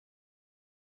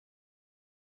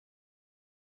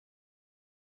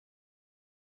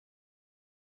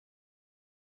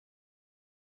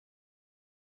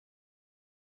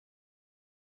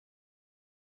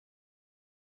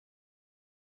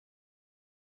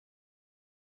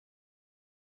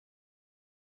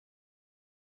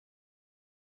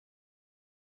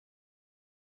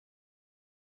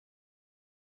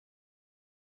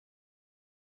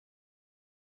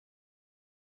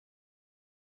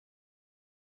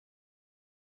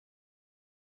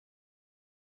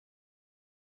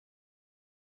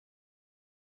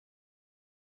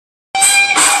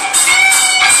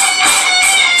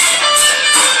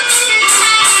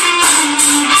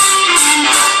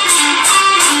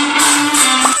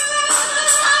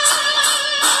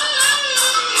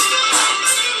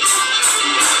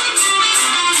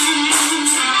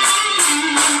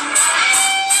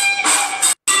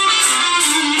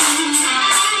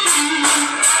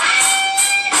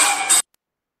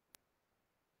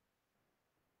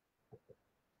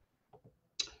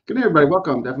Good day, everybody.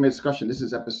 Welcome to FMA Discussion. This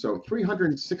is episode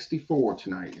 364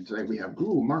 tonight. And today we have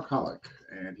Guro Marc Halleck,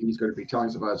 and he's going to be telling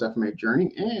us about his FMA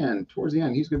journey. And towards the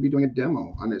end, he's going to be doing a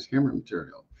demo on his hammer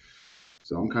material.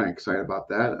 So I'm kind of excited about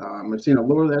that. I've seen a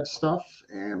little of that stuff,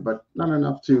 but not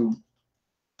enough to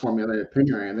formulate an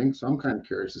opinion or anything. So I'm kind of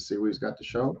curious to see what he's got to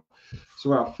show.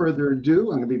 So without further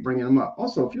ado, I'm going to be bringing him up.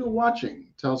 Also, if you're watching,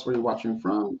 tell us where you're watching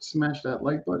from. Smash that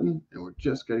like button, and we're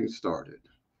just getting started.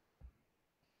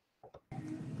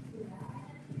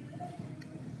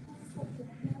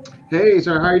 Hey,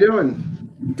 sir, how you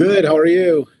doing? Good. How are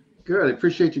you? Good. I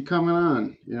appreciate you coming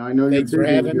on. I know Thanks you're for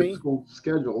busy having with me. your school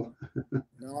schedule.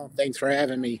 No, thanks for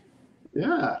having me.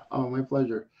 Yeah. Oh, my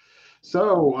pleasure.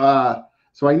 So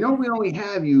I know we only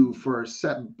have you for a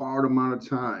set borrowed amount of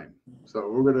time.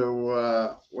 So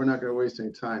we're not gonna waste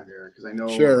any time here because I know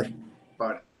Sure.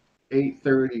 About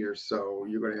 8:30 or so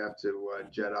you're gonna have to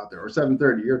jet out there, or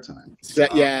 7:30 your time.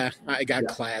 Yeah, I got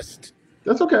classed.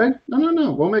 That's okay.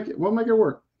 No. We'll make it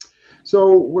work.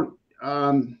 So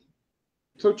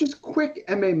so just quick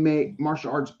MMA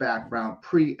martial arts background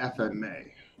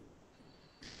pre-FMA.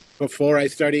 Before I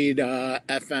studied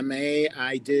FMA,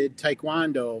 I did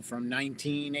Taekwondo from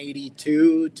 1982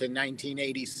 to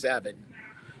 1987.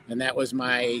 And that was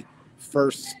my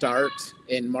first start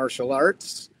in martial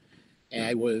arts. And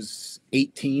I was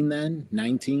 18 then,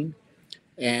 19.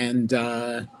 And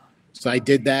so I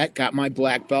did that, got my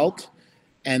black belt.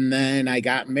 And then I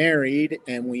got married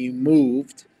and we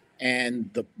moved.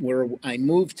 And where I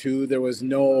moved to, there was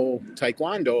no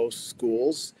Taekwondo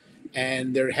schools.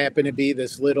 And there happened to be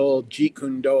this little Jeet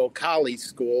Kune Do Kali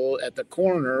school at the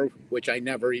corner, which I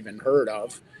never even heard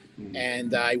of.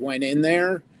 And I went in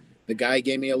there. The guy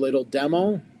gave me a little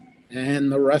demo,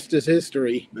 and the rest is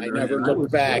history. I never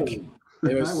looked back.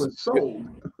 I was sold.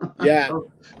 Yeah.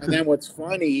 And then what's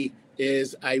funny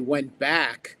is I went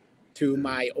back to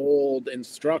my old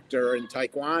instructor in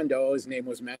Taekwondo. His name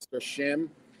was Master Shim.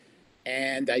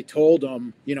 And I told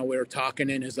him, we were talking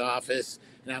in his office,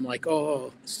 and I'm like,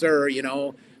 oh, sir,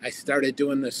 I started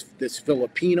doing this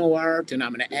Filipino art, and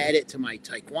I'm going to add it to my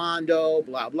Taekwondo,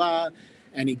 blah, blah.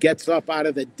 And he gets up out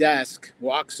of the desk,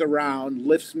 walks around,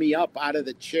 lifts me up out of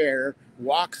the chair,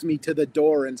 walks me to the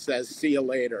door and says, see you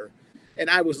later. And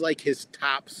I was like his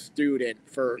top student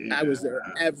I was there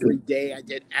every day. I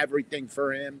did everything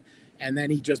for him. And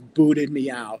then he just booted me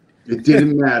out. It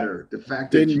didn't matter. The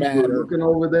fact that you were looking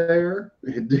over there,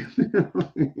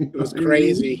 it was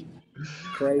crazy.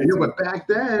 Crazy. But back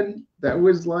then, that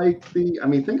was like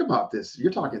think about this.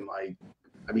 You're talking late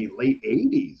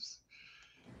 80s.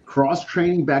 Cross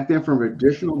training back then from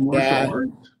traditional martial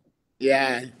arts.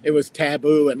 Yeah, it was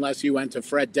taboo unless you went to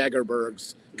Fred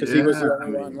Degerberg's, because he was the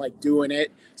only one doing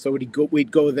it. So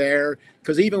we'd go there,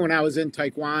 because even when I was in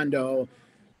Taekwondo,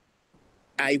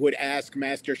 I would ask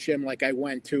Master Shim, I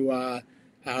went to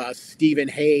Stephen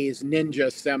Hayes'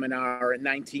 ninja seminar in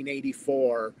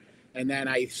 1984. And then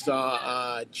I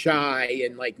saw Chai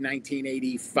in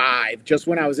 1985. Just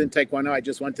when I was in Taekwondo, I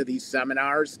just went to these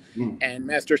seminars. And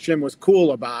Master Shim was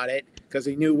cool about it because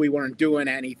he knew we weren't doing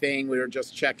anything. We were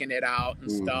just checking it out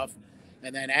and stuff.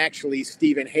 And then actually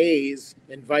Stephen Hayes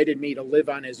invited me to live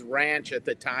on his ranch at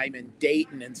the time in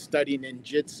Dayton and study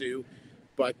ninjutsu.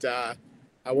 But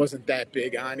I wasn't that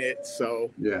big on it.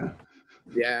 So, yeah.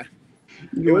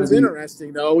 It was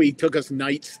interesting, though. He took us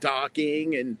night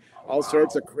stalking and all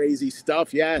sorts of crazy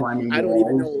stuff. Yeah, I don't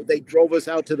even know. They drove us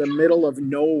out to the middle of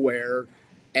nowhere,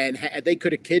 and they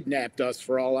could have kidnapped us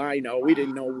for all I know. We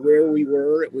didn't know where we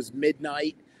were. It was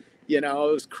midnight. It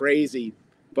was crazy.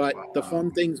 But the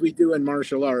fun things we do in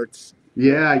martial arts.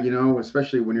 Yeah,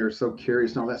 especially when you're so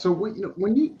curious and all that. So,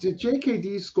 when you did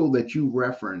JKD school that you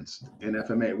referenced in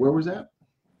FMA, where was that?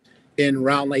 In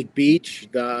Round Lake Beach.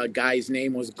 The guy's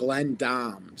name was Glenn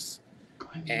Doms.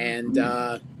 And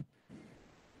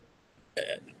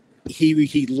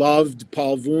he loved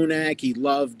Paul Vunak. He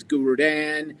loved Guro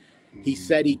Dan. He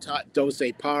said he taught Dose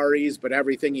Paris, but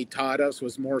everything he taught us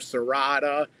was more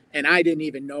Serrata. And I didn't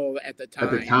even know at the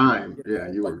time.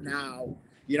 You were. Now,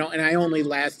 and I only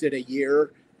lasted a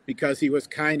year because he was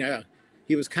kind of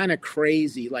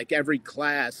crazy. Like every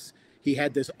class, he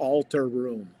had this altar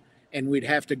room. And we'd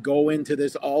have to go into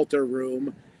this altar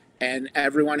room, and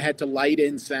everyone had to light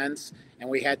incense, and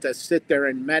we had to sit there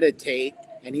and meditate.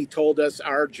 And he told us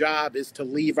our job is to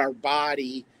leave our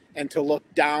body and to look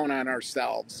down on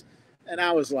ourselves. And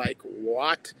I was like,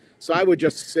 what? So I would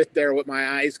just sit there with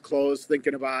my eyes closed,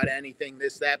 thinking about anything,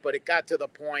 this, that. But it got to the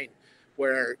point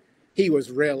where he was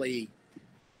really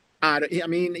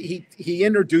he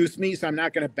introduced me, so I'm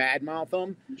not going to badmouth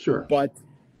him. Sure. But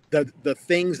the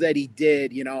things that he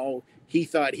did, he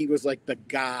thought he was like the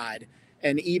god.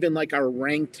 And even like our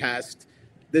rank test,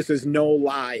 this is no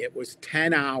lie, it was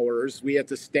 10 hours. We had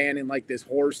to stand in like this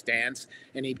horse stance,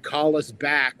 and he'd call us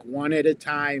back one at a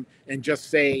time and just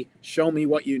say, show me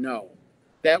what you know.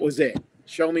 That was it.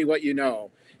 Show me what you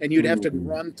know. And you'd have to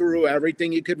run through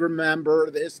everything you could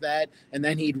remember, this, that, and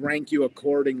then he'd rank you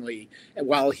accordingly. And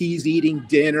while he's eating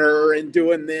dinner and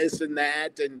doing this and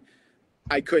that, and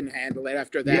I couldn't handle it.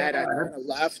 After that, I kind of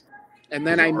left. And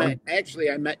then I met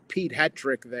Pete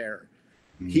Hetrick there.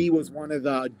 He was one of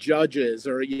the judges,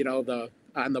 or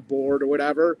on the board or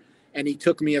whatever, and he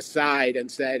took me aside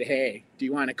and said, "Hey, do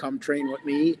you want to come train with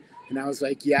me?" And I was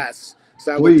like, "Yes."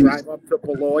 So I would drive up to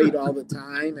Beloit all the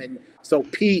time, and so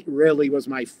Pete really was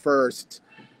my first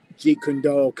Jeet Kune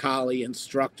Do Kali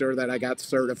instructor that I got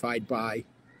certified by.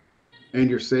 And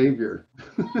your savior.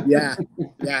 Yeah.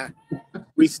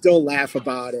 We still laugh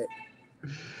about it.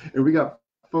 And we got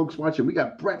folks watching. We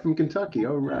got Brett from Kentucky.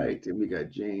 All right. And we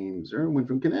got James Irwin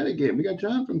from Connecticut. We got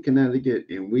John from Connecticut.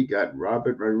 And we got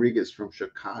Robert Rodriguez from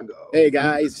Chicago. Hey,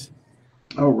 guys.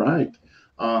 All right.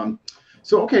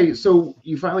 So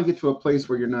you finally get to a place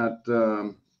where you're not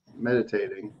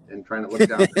meditating and trying to look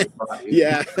down at your body.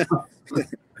 Yeah.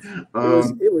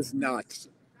 It was nuts.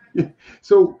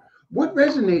 So what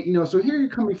resonate, so here you're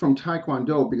coming from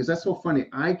Taekwondo, because that's so funny.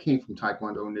 I came from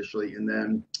Taekwondo initially and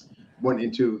then went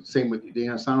into, same with the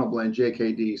Ensemble Blend,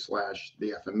 JKD /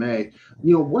 the FMA.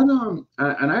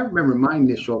 And I remember my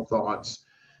initial thoughts,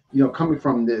 coming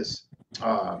from this,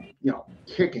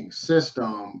 kicking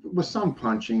system with some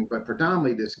punching, but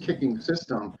predominantly this kicking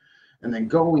system, and then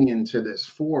going into this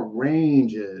 4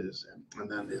 ranges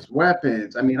and then these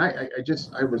weapons. I mean, I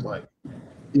was like,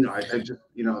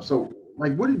 so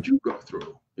like, what did you go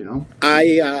through,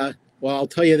 Well, I'll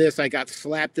tell you this, I got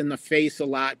slapped in the face a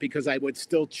lot because I would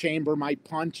still chamber my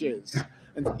punches.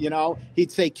 And,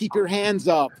 he'd say, keep your hands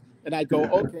up. And I'd go,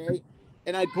 okay.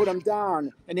 And I'd put them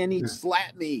down. And then he'd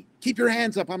slap me. Keep your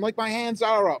hands up. I'm like, my hands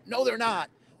are up. No, they're not.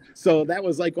 So that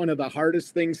was like one of the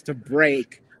hardest things to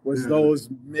break was those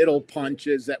middle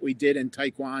punches that we did in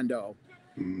Taekwondo.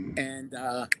 And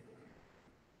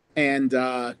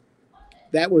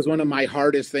that was one of my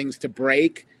hardest things to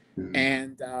break.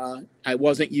 And I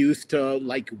wasn't used to,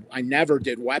 I never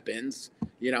did weapons,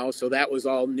 so that was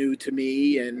all new to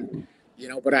me. And,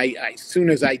 but I as soon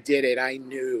as I did it, I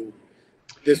knew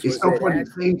this was so funny.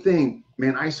 Same thing,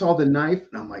 man. I saw the knife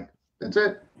and I'm like, that's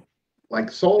it.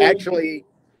 Like soul. Actually,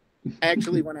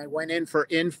 when I went in for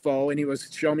info and he was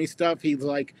showing me stuff, he was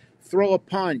like, throw a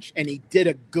punch. And he did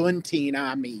a guillotine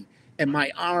on me and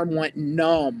my arm went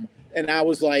numb. And I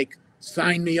was like,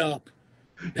 sign me up.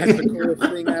 That's the coolest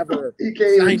thing ever. You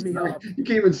can't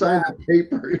even sign the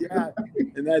paper. Yeah,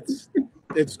 and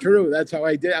it's true. That's how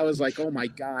I did. I was like, oh my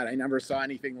God, I never saw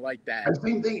anything like that.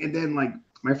 Same thing. And then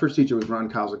my first teacher was Ron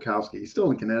Kozakowski. He's still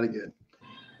in Connecticut.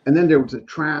 And then there was a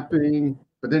trapping,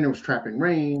 but then there was trapping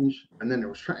range, and then there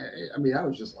was I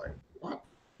was just like, what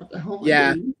the hell?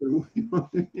 Yeah.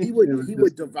 He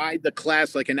would divide the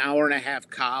class like an hour and a half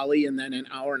Kali and then an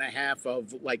hour and a half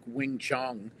of like Wing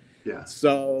Chun. Yeah.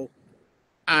 So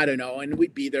I don't know. And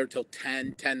we'd be there till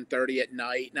 10:30 at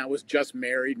night. And I was just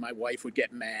married. My wife would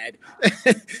get mad,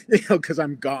 because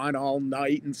I'm gone all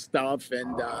night and stuff.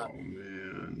 And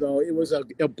so it was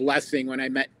a blessing when I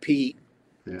met Pete.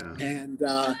 Yeah. And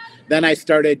then I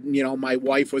started, my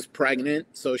wife was pregnant,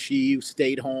 so she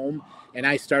stayed home. And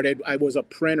I was a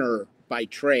printer by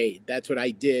trade. That's what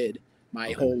I did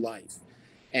my whole life.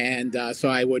 And so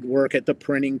I would work at the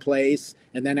printing place,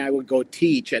 and then I would go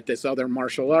teach at this other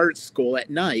martial arts school at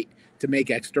night to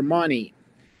make extra money.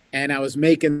 And I was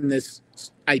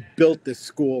I built this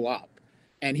school up,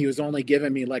 and he was only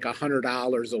giving me like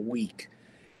 $100 a week.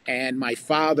 And my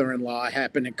father-in-law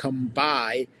happened to come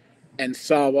by and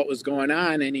saw what was going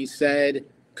on, and he said,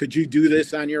 could you do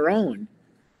this on your own?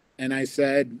 And I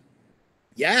said,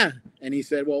 yeah. And he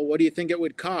said, well, what do you think it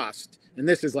would cost? And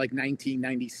this is like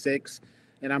 1996.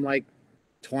 And I'm like,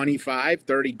 25,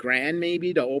 30 grand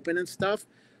maybe to open and stuff.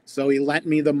 So he lent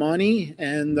me the money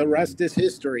and the rest is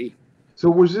history. So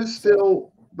was this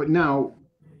still, but now,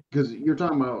 because you're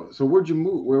talking about, so where'd you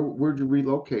move? Where'd you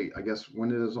relocate? I guess when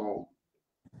did this all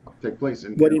take place?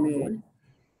 What do you mean?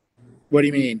 What do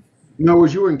you mean? No,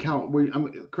 was you were in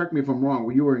correct me if I'm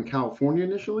wrong. You were in California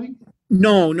initially?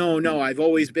 No. I've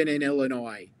always been in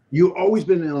Illinois. You always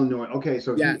been in Illinois. Okay,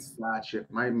 so yes. Gotcha.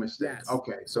 My mistake. Yes.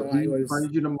 Okay, so he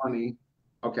funded you the money.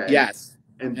 Okay. Yes.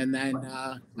 And then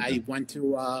I went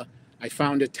to I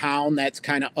found a town that's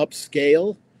kind of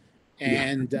upscale,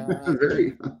 and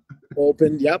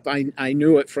opened. Yep, I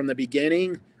knew it from the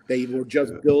beginning. They were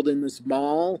just building this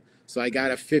mall, so I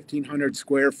got a 1,500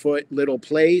 square foot little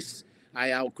place.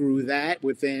 I outgrew that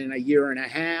within a year and a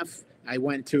half. I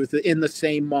went to in the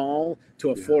same mall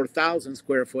to a 4,000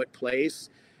 square foot place,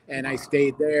 and I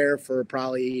stayed there for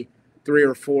probably 3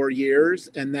 or 4 years.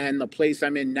 And then the place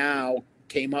I'm in now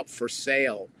came up for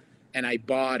sale, and I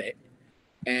bought it.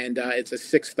 And it's a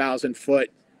 6,000 foot.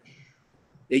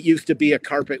 It used to be a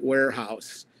carpet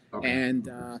warehouse, and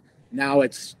now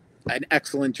it's an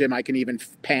excellent gym. I can even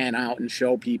pan out and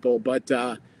show people. But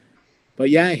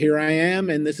yeah, here I am,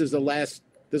 and this is the last.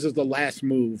 This is the last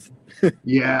move.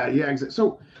 Yeah, exactly.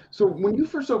 So when you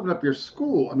first opened up your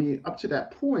school, I mean, up to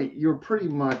that point, you're pretty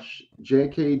much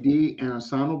JKD and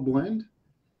Asano blend.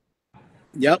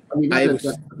 Yep. I mean, that's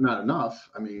not enough.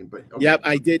 I mean, but okay. Yep,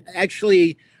 I did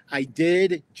actually. I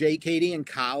did JKD and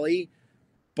Kali,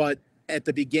 but at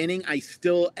the beginning, I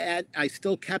still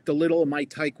kept a little of my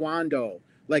Taekwondo.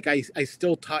 Like I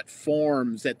still taught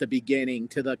forms at the beginning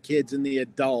to the kids and the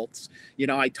adults. You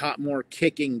know, I taught more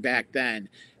kicking back then.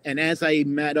 And as I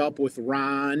met up with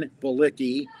Ron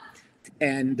Balicki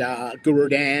and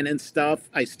Guro and stuff,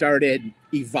 I started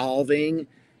evolving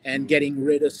and getting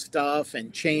rid of stuff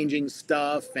and changing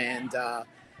stuff. And,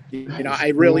 you know, I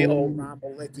really owe Ron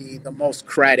Balicki the most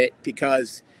credit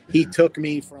because he took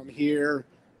me from here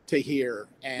to here.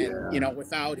 And, you know,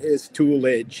 without his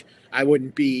toolage, I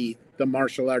wouldn't be the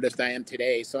martial artist I am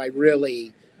today. So I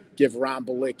really give Ron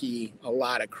Balicki a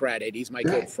lot of credit. He's my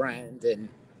good friend. And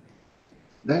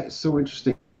that's so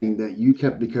interesting that you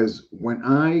kept, because when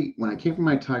I came from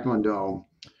my Taekwondo,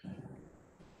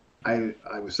 I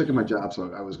was sick of my job,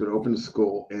 so I was going to open a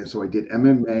school, and so I did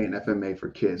MMA and FMA for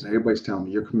kids. And everybody's telling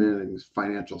me you're committing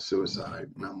financial suicide,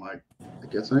 and I'm like, I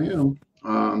guess I am.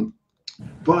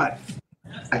 But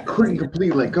I couldn't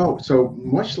completely let go. So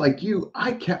much like you,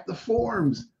 I kept the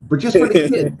forms, but just for the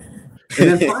kid.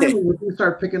 And then finally, when you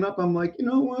start picking up, I'm like, you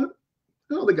know what?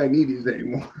 I don't think I need these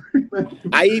anymore.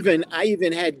 I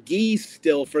even had gis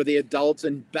still for the adults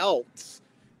and belts.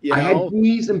 You know? I had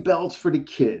gis and belts for the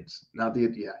kids. Not the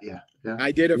yeah.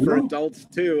 I did it for adults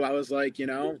too. I was like, you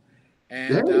know,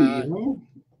 and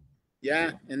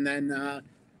yeah, and then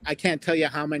I can't tell you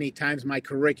how many times my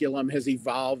curriculum has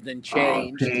evolved and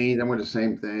changed. I went the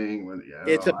same thing.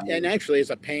 And actually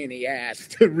it's a pain in the ass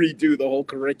to redo the whole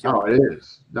curriculum. Oh, it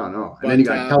is. No. And then you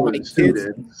got to tell the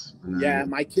students. Yeah,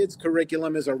 my kids'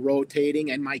 curriculum is a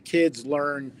rotating, and my kids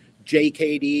learn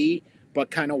JKD, but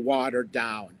kind of watered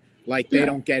down. Like they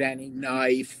don't get any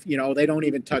knife, you know, they don't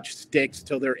even touch sticks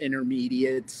till they're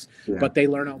intermediates, but they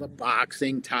learn all the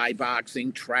boxing, Thai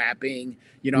boxing, trapping.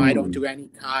 You know, I don't do any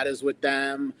katas with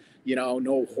them, you know,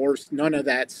 no horse, none of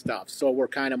that stuff. So we're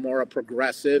kind of more a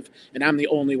progressive, and I'm the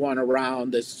only one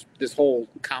around this whole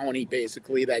county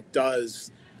basically that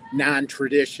does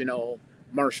non-traditional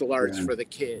martial arts for the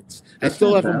kids. I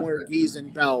still have them wear gis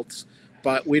and belts,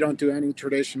 but we don't do any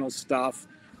traditional stuff.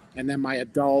 And then my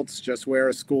adults just wear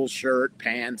a school shirt,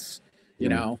 pants, you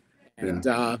know, and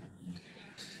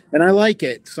I like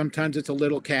it. Sometimes it's a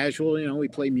little casual, you know, we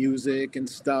play music and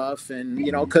stuff. And,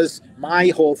 you know, because my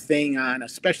whole thing on,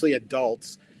 especially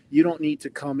adults, you don't need to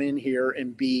come in here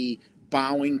and be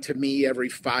bowing to me every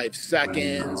 5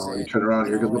 seconds. You turn around,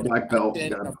 here goes the black belt.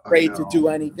 Afraid to do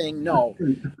anything. No,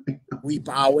 we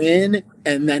bow in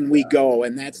and then we go,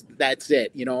 and that's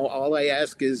it. You know, all I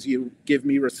ask is you give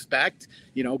me respect.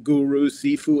 You know, Guru,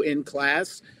 Sifu in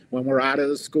class. When we're out of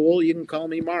the school, you can call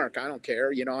me Marc. I don't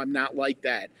care. You know, I'm not like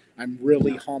that. I'm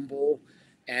really humble,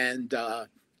 and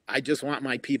I just want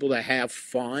my people to have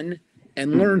fun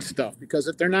and learn stuff, because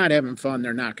if they're not having fun,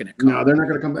 they're not going to come. No, they're not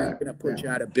going to come back. They're going to put you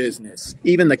out of business.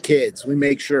 Even the kids, we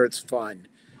make sure it's fun.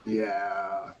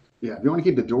 Yeah. If you want to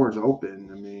keep the doors open,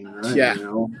 I mean, right? Yeah. You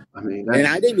know, I mean, and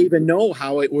I didn't even know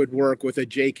how it would work with a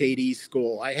JKD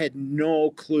school. I had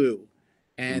no clue,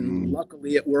 and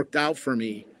luckily it worked out for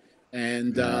me.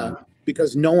 And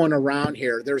because no one around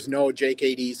here, there's no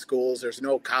JKD schools, there's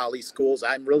no Kali schools.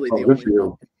 I'm really the only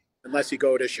one, unless you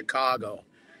go to Chicago.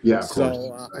 Yeah,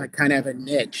 so I kind of have a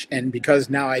niche, and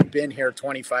because now I've been here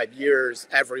 25 years,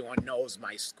 everyone knows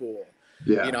my school.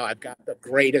 Yeah. You know, I've got the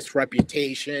greatest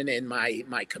reputation in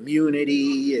my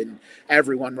community, and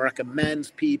everyone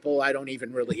recommends people. I don't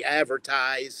even really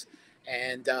advertise,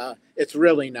 and it's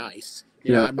really nice.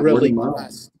 You know, I'm really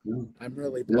blessed. I'm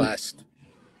really blessed.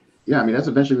 Yeah, I mean, that's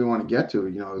eventually we want to get to,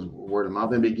 you know, is word of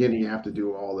mouth. In the beginning, you have to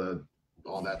do all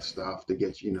that stuff to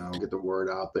get, you know, get the word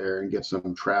out there and get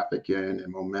some traffic in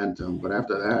and momentum. But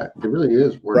after that, it really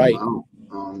is word of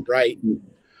mouth. Right. And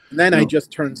then I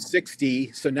just turned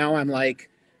 60. So now I'm like,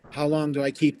 how long do I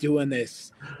keep doing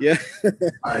this? Yeah.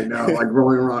 I know, like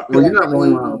rolling around. Well, you're not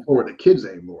rolling around the floor with the kids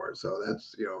anymore. So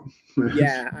that's, you know.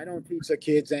 Yeah, I don't teach the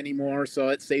kids anymore. So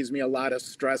it saves me a lot of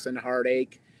stress and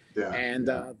heartache. Yeah. And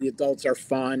the adults are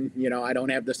fun. You know, I don't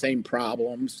have the same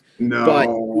problems. But No, I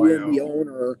being the know.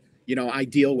 owner, you know, I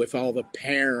deal with all the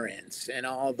parents and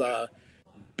all the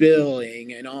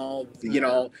billing and all, you Yeah.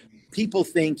 know, people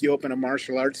think you open a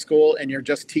martial arts school and you're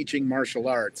just teaching martial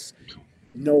arts.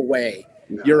 No way.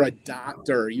 You're No. a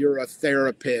doctor, you're a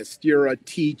therapist, you're a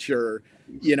teacher.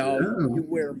 You know, Yeah. you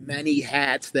wear many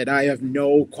hats that I have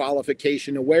no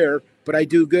qualification to wear, but I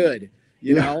do good,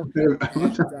 you Yeah. know? And,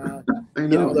 I you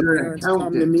know, know. the You're an parents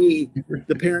come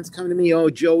to accountant. me, oh,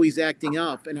 Joey's acting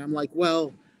up. And I'm like,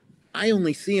 well, I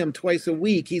only see him twice a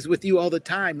week. He's with you all the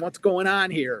time. What's going on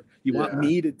here? You want Yeah.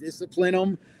 me to discipline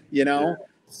him? You Yeah. know? I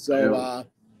So know.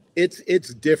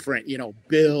 it's different, you know,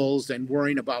 bills and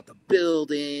worrying about the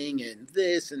building and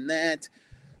this and that.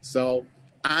 So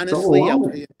It's honestly, I'll tell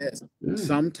overwhelming. you this. Yeah.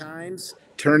 Sometimes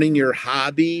turning your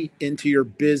hobby into your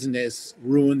business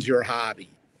ruins your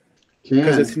hobby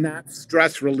because it's Can. not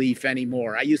stress relief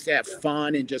anymore. I used to have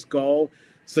fun and just go.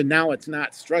 So now it's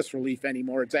not stress relief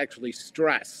anymore. It's actually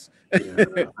stress.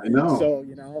 Yeah. I know. So,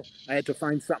 you know, I had to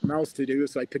find something else to do.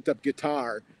 So I picked up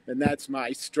guitar, and that's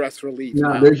my stress relief Yeah.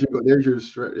 now. There's your. There's your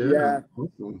stress. Yeah. Yeah.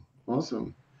 Awesome.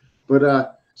 Awesome.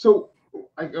 But so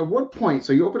at what point?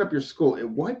 So you opened up your school. At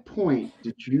what point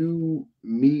did you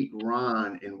meet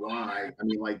Ron, and why? I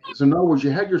mean, like, so in other words, you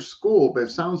had your school, but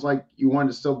it sounds like you wanted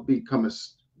to still become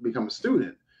a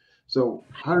student. So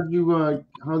how did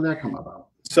that come about?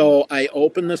 So I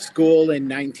opened the school in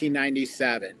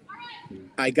 1997. Mm.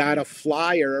 I got a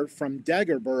flyer from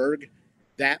Degerberg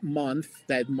that month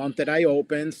that I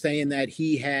opened, saying that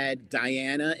he had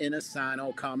Diana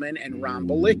Inasano coming and Ron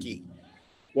Balicki.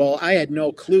 Well, I had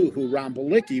no clue who Ron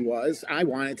Balicki was. I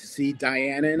wanted to see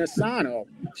Diana Inasano.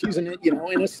 She's in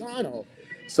Inasano.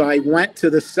 So I went to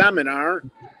the seminar,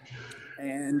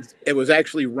 and it was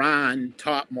actually Ron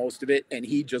taught most of it, and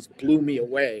he just blew me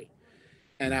away.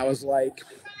 And I was like,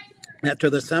 after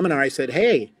the seminar, I said,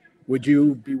 "Hey, would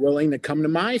you be willing to come to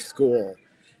my school?"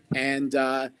 And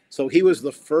so he was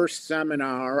the first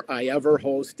seminar I ever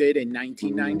hosted in Mm.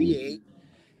 1998.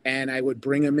 And I would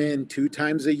bring him in 2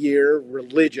 times a year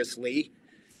religiously.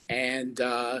 And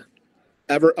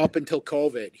ever up until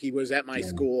COVID, he was at my Yeah.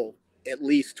 school at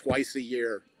least twice a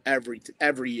year, every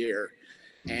year.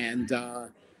 And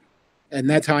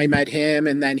that's how I met him.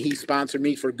 And then he sponsored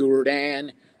me for Guro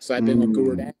Dan. So I've been with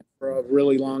Guro Mm. Dan for a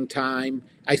really long time.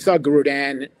 I saw Guro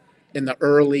Dan in the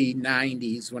early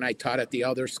 90s when I taught at the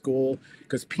other school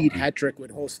because Pete Okay. Hetrick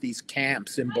would host these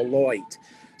camps in Beloit.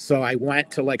 So I went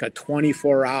to like a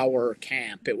 24-hour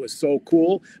camp. It was so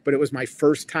cool, but it was my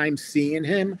first time seeing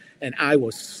him, and I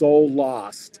was so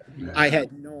lost. I Yeah.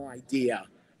 had no idea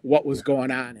what was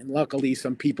going on. And luckily,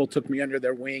 some people took me under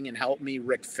their wing and helped me.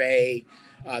 Rick Fay,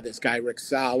 this guy, Rick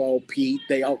Salo, Pete,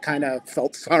 they all kind of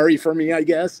felt sorry for me, I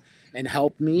guess, and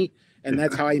helped me. And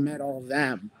that's how I met all of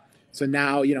them. So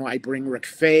now, you know, I bring Rick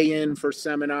Fay in for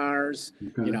seminars,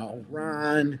 you Okay. know,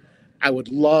 Ron. I would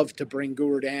love to bring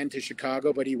Guro Dan to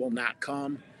Chicago, but he will not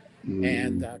come.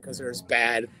 And Mm. because there's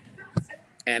bad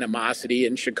animosity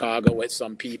in Chicago with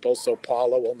some people. So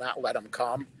Paula will not let him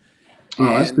come. Oh,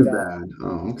 that's too And bad.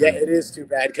 Oh, yeah, okay. it is too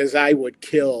bad because I would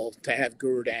kill to have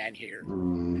Guro Dan here.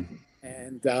 Mm.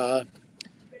 And,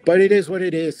 but it is what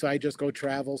it is. So I just go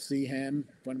travel, see him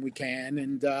when we can.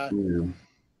 And, Yeah.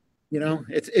 you know,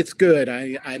 it's good.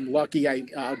 I'm lucky.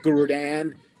 Guro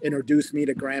Dan introduced me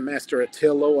to Grandmaster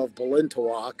Attillo of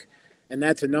Balintawak, and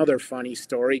that's another funny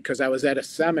story because I was at a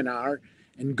seminar,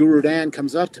 and Guro Dan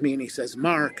comes up to me and he says,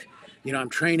 "Mark, you know, I'm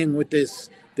training with this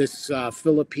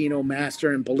Filipino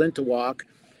master in Balintawak,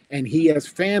 and he has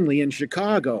family in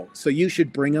Chicago, so you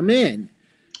should bring him in."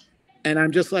 And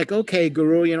I'm just like, "Okay,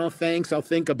 Guru, you know, thanks. I'll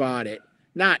think about it."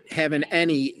 Not having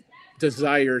any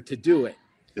desire to do it.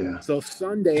 Yeah. So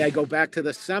Sunday, I go back to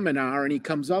the seminar, and he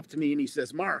comes up to me and he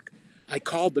says, "Mark, I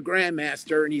called the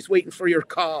grandmaster, and he's waiting for your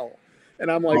call."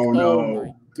 And I'm like, Oh "Oh my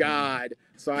no. God."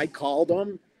 So I called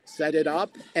him, set it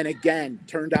up, and again,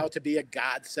 turned out to be a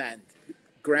godsend.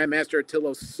 Grandmaster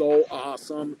Attilo's so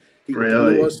awesome. He blew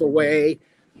Really? us away.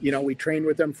 You know, we trained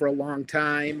with him for a long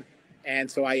time. And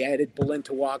so I added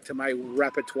Balintawak to my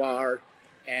repertoire.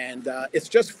 And it's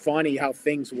just funny how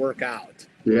things work out.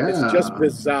 It's just Yeah.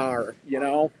 bizarre, you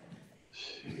know?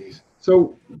 Jeez.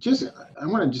 So just I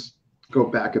want to just go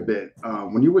back a bit.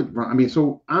 When you would, I mean,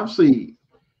 so obviously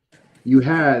you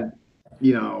had,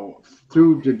 you know,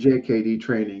 through the JKD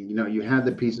training, you know, you had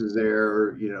the pieces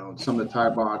there, you know, some of the Thai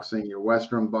boxing, your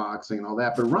Western boxing, and all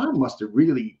that. But Ron must have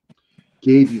really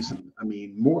gave you some, I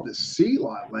mean, more of the sea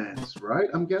lot lens, right?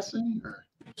 I'm guessing. Or,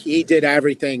 He did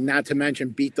everything, not to mention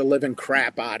beat the living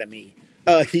crap out of me.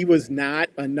 He was not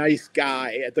a nice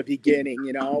guy at the beginning,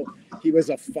 you know. He was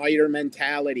a fighter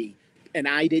mentality, and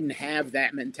I didn't have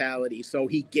that mentality. So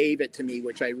he gave it to me,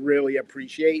 which I really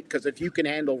appreciate. Because if you can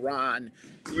handle Ron,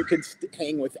 you can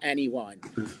hang with anyone.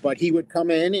 But he would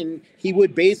come in and he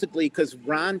would basically, because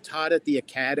Ron taught at the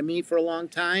academy for a long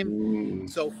time,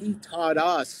 so he taught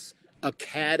us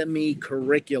academy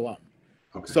curriculum.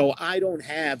 Okay. So I don't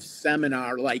have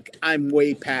seminar, like I'm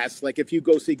way past. Like if you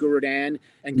go see Guro and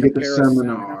You get the compare a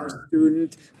seminar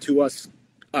student to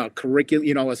a curriculum,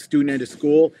 you know, a student at a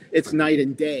school, it's night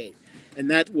and day. And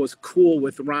that was cool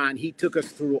with Ron. He took us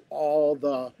through all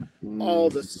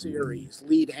the series,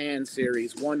 lead hand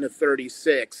series, 1 to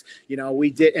 36. You know, we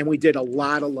did a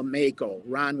lot of LeMayco.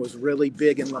 Ron was really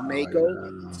big in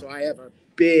LeMayco, so I have a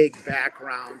big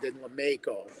background in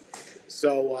LeMayco.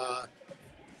 So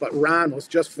but Ron was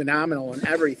just phenomenal in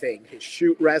everything. His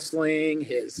shoot wrestling,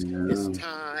 his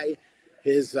tie,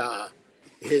 his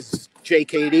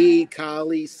JKD,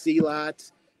 Kali,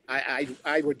 Sealot.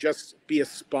 I would just be a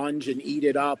sponge and eat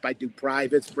it up. I'd do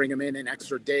privates, bring them in an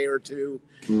extra day or two.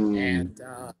 And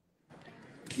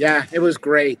yeah, it was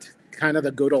great. Kind of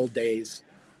the good old days.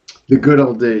 The good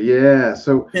old day, yeah.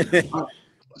 So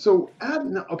so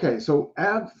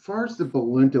as far as the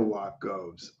Belinda walk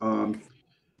goes,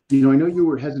 you know, I know you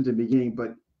were hesitant at the beginning,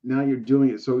 but now you're doing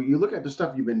it. So you look at the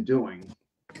stuff you've been doing,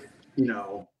 you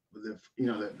know,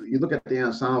 you look at the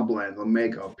ensemble and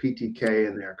LeMayco, PTK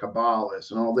in there,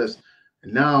 Cabalist and all this,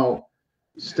 and now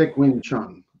Stick Wing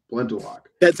Chun, Belinda walk.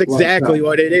 That's exactly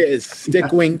what it is.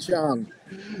 Stick Wing Chun.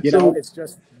 You know, it's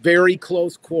just very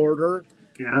close quarter.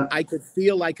 Yeah. I could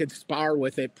feel I could spar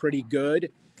with it pretty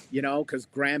good, you know, because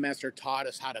Grandmaster taught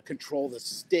us how to control the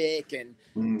stick and,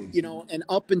 you know, and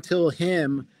up until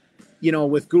him, you know,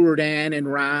 with Guro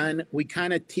and Ron, we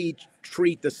kind of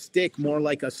treat the stick more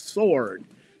like a sword.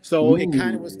 So it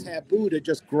kind of was taboo to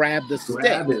just grab the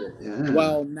stick. Yeah.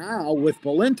 Well, now with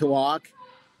Balintawak,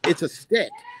 it's a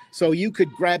stick. So you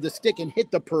could grab the stick and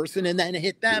hit the person and then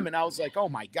hit them. And I was like, oh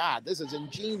my God, this is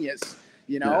ingenious,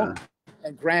 you know? Yeah.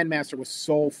 And Grandmaster was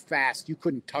so fast, you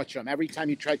couldn't touch him. Every time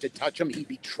you tried to touch him, he'd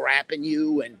be trapping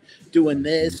you and doing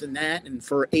this and that. And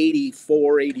for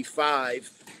 84,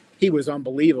 85, he was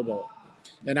unbelievable.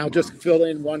 And I'll just fill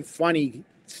in one funny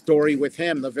story with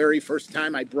him. The very first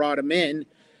time I brought him in,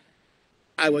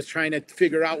 I was trying to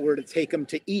figure out where to take him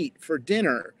to eat for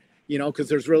dinner, you know, because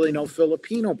there's really no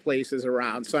Filipino places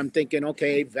around. So I'm thinking,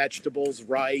 okay, vegetables,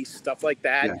 rice, stuff like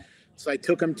that. Yeah. So I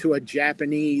took him to a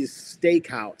Japanese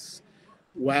steakhouse.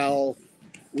 Well,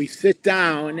 we sit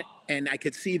down and I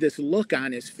could see this look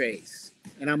on his face.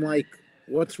 And I'm like,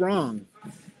 what's wrong?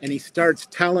 And he starts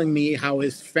telling me how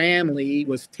his family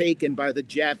was taken by the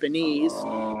Japanese.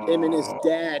 Him and his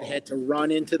dad had to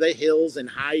run into the hills and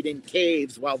hide in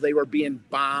caves while they were being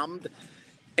bombed.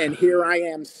 And here I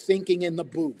am sinking in the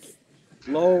booth,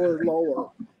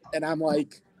 lower. And I'm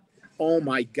like, oh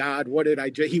my God, what did I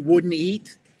do? He wouldn't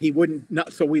eat. He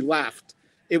wouldn't. So we left.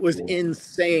 It was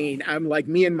insane. I'm like,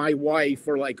 me and my wife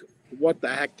were like, what the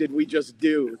heck did we just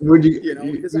do? You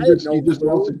know, because I had no clue. You just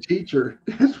lost a teacher.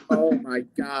 Oh my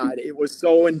God, it was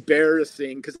so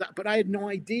embarrassing. But I had no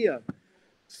idea.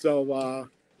 So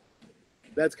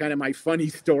that's kind of my funny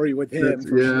story with him. Yeah,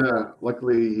 sure.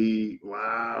 Luckily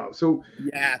wow. So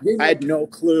yeah, I had no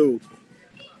clue.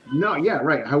 No, yeah,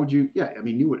 right. How would you? Yeah, I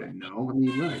mean, you wouldn't know. I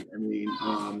mean, right. I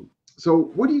mean,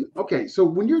 so what do you? Okay, so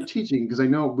when you're teaching, because I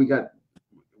know we got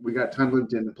time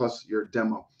lived in plus your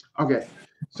demo. Okay.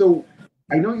 So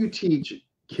I know you teach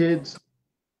kids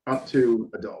up to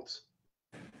adults.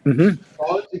 As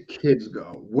far as the kids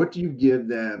go, what do you give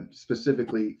them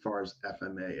specifically as far as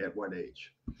FMA at what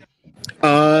age?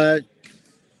 I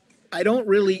don't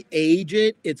really age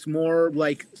it. It's more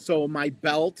like, so my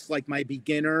belts, like my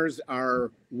beginners are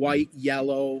white,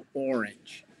 yellow,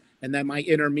 orange. And then my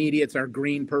intermediates are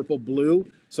green, purple, blue.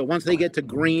 So once they get to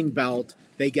green belt,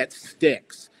 they get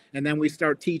sticks. And then we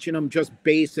start teaching them just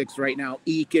basics right now.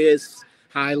 Ekis,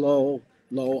 high, low,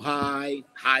 high,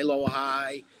 low,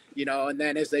 high, you know, and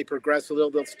then as they progress a little,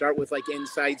 they'll start with like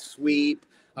inside sweep.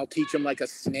 I'll teach them like a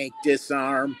snake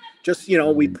disarm. Just, you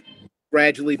know, we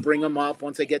gradually bring them up.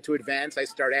 Once they get to advance, I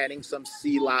start adding some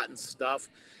C-lot and stuff.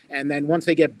 And then once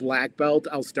they get black belt,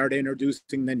 I'll start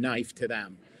introducing the knife to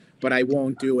them. But I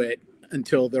won't do it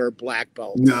until they're black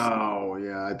belts. No,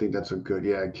 yeah, I think that's a good,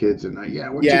 kids and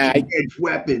we're teaching kids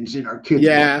weapons in our kids.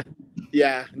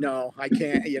 Yeah, no, I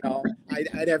can't, you know,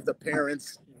 I'd have the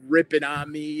parents ripping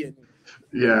on me and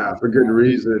for good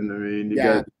reason. I mean, you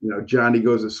got, you know, Johnny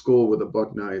goes to school with a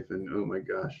buck knife and oh my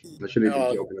gosh, I shouldn't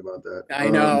even be joking about that. I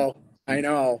know. I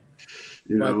know.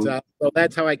 You But know. so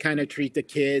that's how I kind of treat the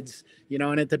kids, you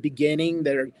know. And at the beginning,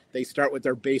 they start with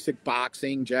their basic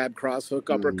boxing, jab, cross, hook,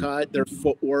 uppercut, their Mhm.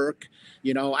 footwork.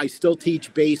 You know, I still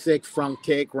teach basic front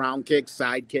kick, round kick,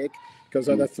 side kick, because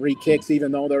of the three kicks.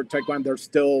 Even though they're taekwondo, they're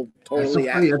still That's so totally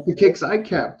funny. That's the athletic. kicks I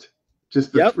kept.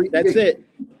 Just the Yep, three that's kicks. it.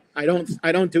 I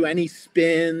don't do any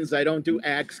spins. I don't do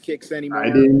axe kicks I anymore.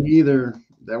 didn't either.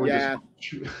 That would just. Yeah,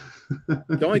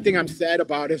 the only thing I'm sad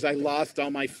about is I lost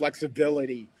all my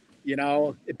flexibility. You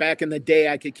know, back in the day,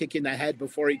 I could kick you in the head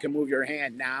before you can move your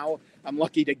hand. Now I'm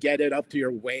lucky to get it up to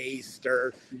your waist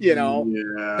or, you know,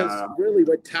 because Yeah. really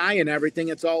with Thai and everything,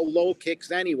 it's all low kicks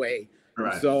anyway.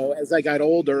 Right. So as I got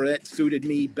older, it suited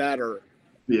me better,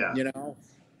 Yeah. you know?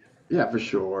 Yeah, for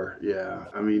sure. Yeah.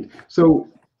 I mean, so,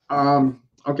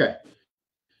 okay.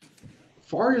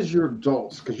 Far as your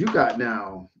adults, because you got the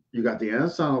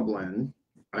Anasato blend.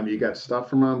 I mean, you got stuff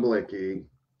from Blicky.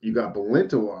 You got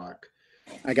Balintawak.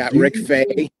 I got Do Rick you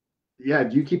Fay. Yeah,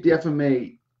 do you keep the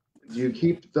FMA? Do you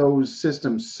keep those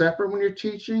systems separate when you're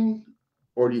teaching,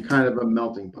 or do you kind of a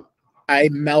melting pot? I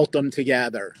melt them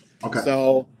together. Okay.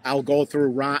 So I'll go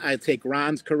through I take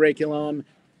Ron's curriculum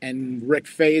and Rick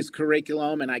Fay's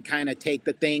curriculum, and I kind of take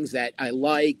the things that I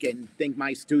like and think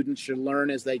my students should learn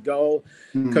as they go.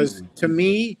 Because Hmm. to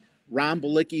me, Ron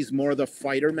Balicki's more the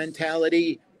fighter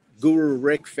mentality. Guru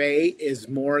Rick Fay is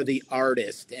more the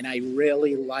artist, and I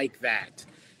really like that.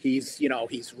 He's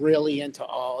really into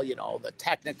all, the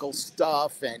technical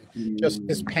stuff, and just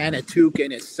his Hmm.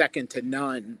 Panatukan is second to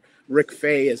none. Rick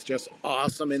Fay is just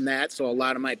awesome in that. So a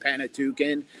lot of my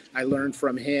Panatukan I learned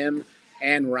from him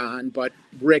and Ron. But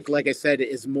Rick, like I said,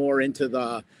 is more into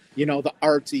the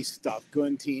artsy stuff.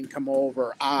 Gunteen, come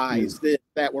over, eyes, this,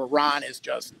 that, where Ron is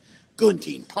just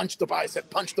Gunteen, punch the bicep,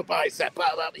 blah,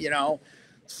 blah,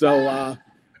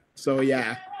 So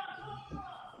yeah.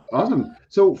 Awesome.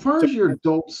 So, far So as your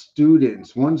adult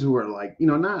students, ones who are like,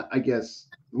 not, I guess,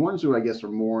 the ones who I guess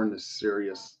are more in the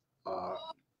serious,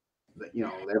 that they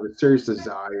have a serious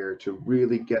desire to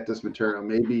really get this material,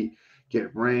 maybe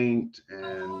get ranked,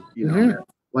 and mhm.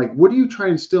 like, what do you try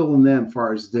and instill in them as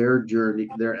far as their journey,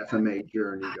 their FMA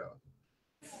journey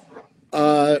goes?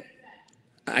 uh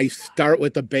I start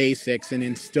with the basics and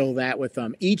instill that with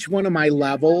them. Each one of my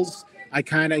levels, I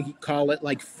kind of call it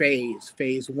like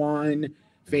phase one,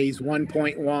 phase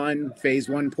 1.1, phase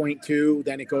 1.2,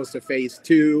 then it goes to phase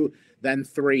two, then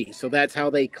three. So that's how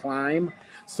they climb.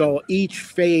 So each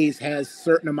phase has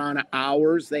certain amount of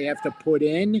hours they have to put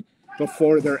in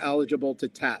before they're eligible to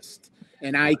test.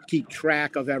 And I keep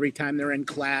track of every time they're in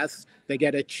class, they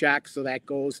get a check. So that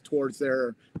goes towards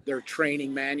their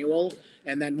training manual.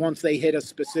 And then once they hit a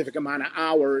specific amount of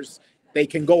hours, they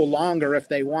can go longer if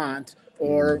they want,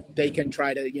 or they can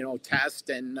try to, test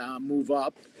and move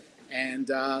up. And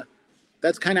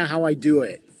that's kind of how I do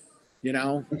it. You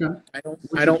know, Okay. I don't I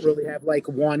What's your don't really have like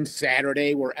one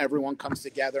Saturday where everyone comes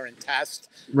together and test.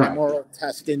 I right? more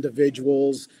test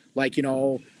individuals. Like,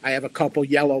 I have a couple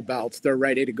yellow belts. They're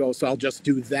ready to go, so I'll just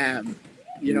do them.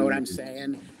 You know what I'm Mm,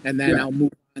 saying? And then yeah. I'll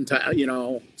move on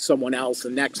to, someone else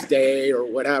the next day or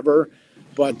whatever.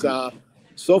 But Okay.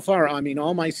 so far, I mean,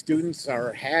 all my students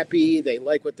are happy. They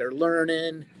like what they're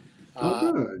learning. Oh,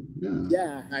 Uh, good. Yeah.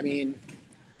 yeah, I mean,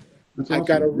 That's I've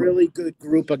got a awesome. Look. really good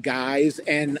group of guys,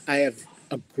 and I have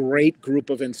a great group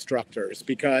of instructors,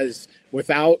 because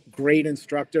without great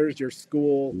instructors, your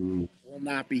school Mm, will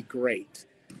not be great.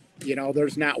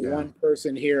 There's not yeah. one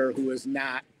person here who is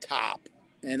not top,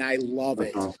 and I love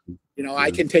That's it. awesome. I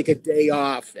Yeah. can take a day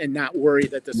off and not worry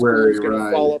that the Where school's you're going to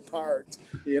right. fall apart.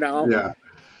 Yeah.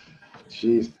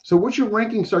 Jeez. So, what's your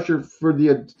ranking structure for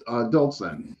the adults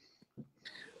then?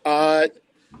 Uh,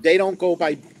 they don't go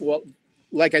by, well,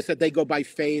 like I said, they go by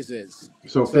phases.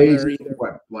 So, So phase they're is either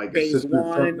what, like phase assistant one.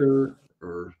 instructor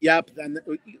or? Yep. And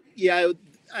yeah,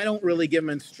 I don't really give them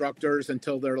instructors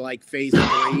until they're like phase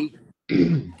three.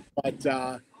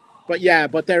 But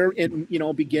but they're in,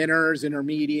 beginners,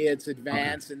 intermediates, Okay.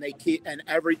 advanced, and they keep, and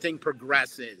everything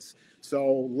progresses.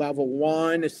 So level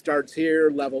one, it starts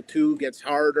here. Level two gets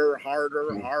harder,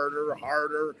 harder, Okay. harder,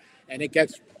 harder, and it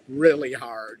gets really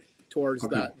hard towards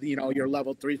Okay. your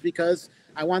level threes, because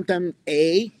I want them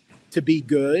to be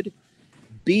good.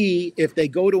 B, if they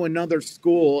go to another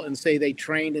school and say they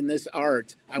trained in this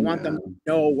art, I want Yeah. them to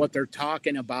know what they're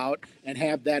talking about and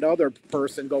have that other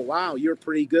person go, wow, you're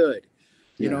pretty good.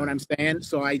 You know what Yeah. I'm saying?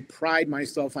 So I pride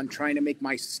myself on trying to make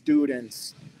my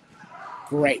students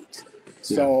great. Yeah.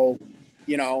 So,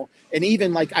 and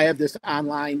even like I have this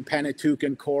online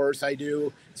Pentateuch course I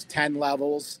do, it's 10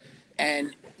 levels.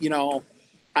 And,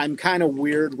 I'm kind of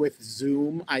weird with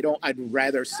Zoom. I'd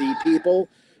rather see people,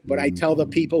 But I tell the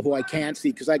people who I can't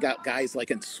see, because I got guys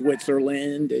like in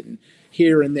Switzerland and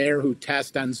here and there who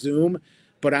test on Zoom,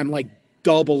 but I'm like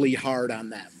doubly hard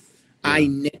on them. Yeah. I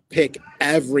nitpick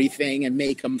everything and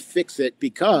make them fix it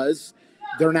because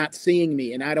they're not seeing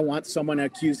me, and I don't want someone to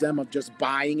accuse them of just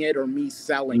buying it or me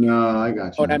selling it. No, I got you. You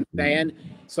know what I'm saying?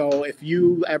 So if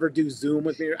you ever do Zoom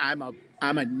with me, I'm a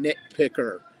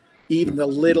nitpicker, even the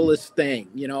littlest thing,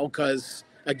 you know, because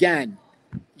again,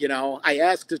 you know, I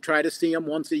ask to try to see them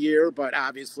once a year, but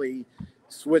obviously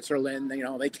Switzerland, you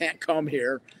know, they can't come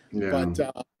here. Yeah.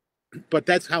 But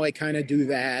that's how I kind of do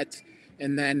that.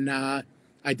 And then I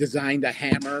designed a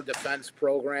hammer defense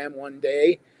program one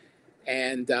day,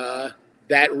 and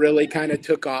that really kind of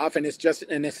took off. And it's just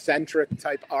an eccentric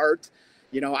type art.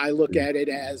 You know, I look at it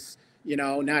as, you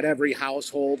know, not every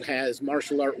household has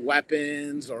martial art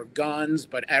weapons or guns,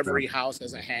 but every house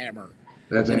has a hammer.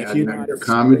 That's and if you know how to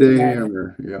comedy swing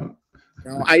hammer. Yeah. You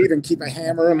know, I even keep a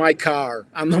hammer in my car.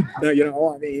 You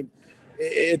know, I mean,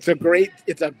 it's a great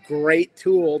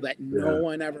tool that no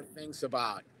one ever thinks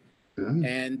about. Yeah.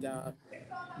 And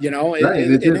you know,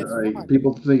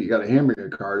 people think you got a hammer in your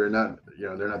car. They're not, you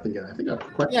know, they're not thinking. I think I've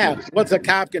questioned. Yeah, what's a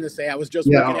cop going to say? I was just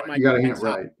looking at my. You got a hammer,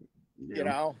 right? You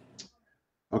know.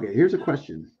 Okay, here's a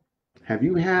question: have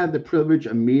you had the privilege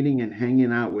of meeting and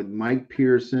hanging out with Mike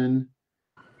Pearson?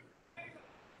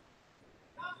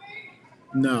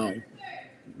 No.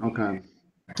 Okay.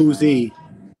 Who's he?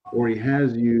 Or he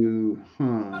has you?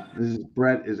 This is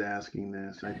Brett is asking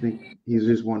this. I think he's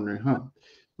just wondering.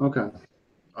 Okay.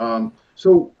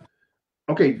 So,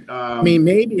 okay. I mean,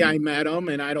 maybe I met him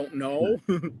and I don't know.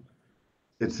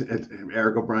 It's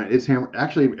Eric O'Brien. It's hammer.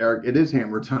 Actually, Eric, it is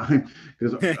hammer time.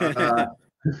 Because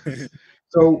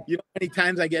so you know how many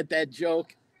times I get that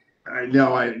joke? I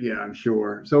know. I'm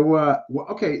sure. So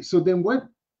okay. So then what?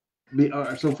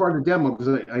 So far the demo,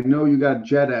 because I know you got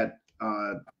Jet at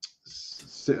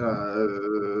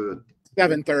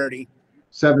 7:30.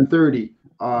 7:30.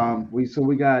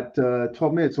 We got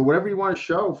 12 minutes. So whatever you want to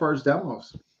show for as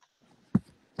demos.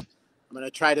 I'm gonna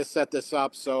try to set this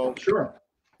up so sure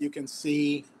you can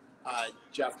see.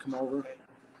 Jeff, come over.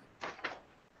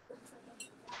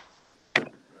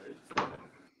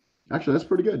 Actually, that's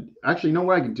pretty good. Actually, you know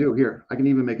what I can do here? I can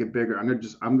even make it bigger.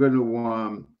 I'm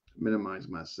gonna minimize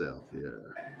myself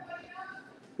here.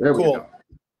 There we go.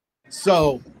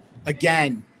 So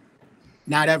again,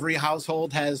 not every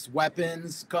household has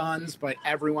weapons, guns, but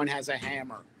everyone has a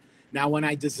hammer. Now, when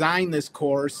I designed this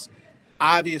course,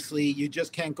 obviously you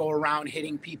just can't go around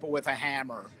hitting people with a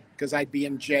hammer because I'd be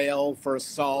in jail for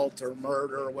assault or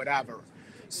murder or whatever.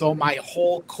 So my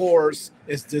whole course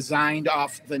is designed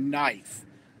off the knife.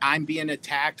 I'm being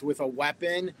attacked with a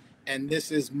weapon, and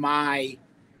this is my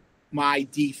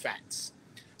defense.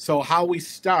 So how we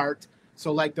start,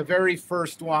 so like the very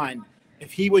first one,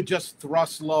 if he would just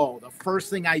thrust low, the first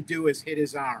thing I do is hit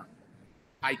his arm.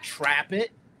 I trap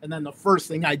it, and then the first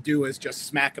thing I do is just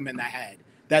smack him in the head.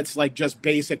 That's like just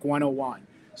basic 101.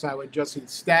 So I would just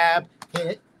stab,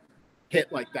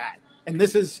 hit like that. And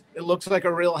it looks like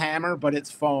a real hammer, but it's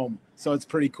foam. So it's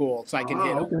pretty cool. So I can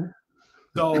hit him. Okay.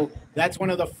 So that's one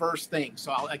of the first things.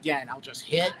 So I'll just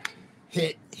hit,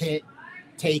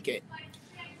 take it.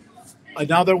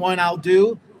 Another one I'll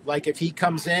do, like if he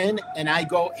comes in and I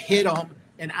go hit him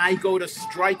and I go to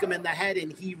strike him in the head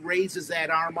and he raises that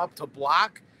arm up to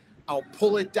block, I'll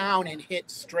pull it down and hit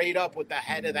straight up with the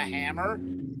head of the hammer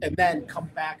and then come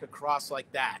back across like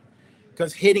that.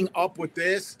 Because hitting up with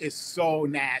this is so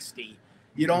nasty.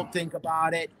 You don't think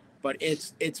about it, but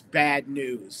it's bad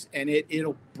news. And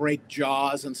it'll break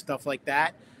jaws and stuff like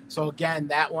that. So again,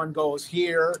 that one goes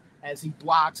here. As he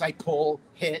blocks, I pull,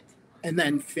 hit, and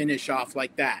then finish off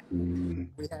like that.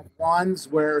 We have ones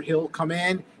where he'll come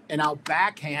in and I'll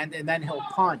backhand and then he'll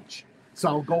punch. So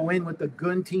I'll go in with the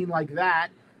guillotine like that.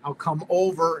 I'll come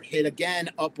over, hit again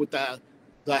up with the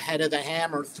head of the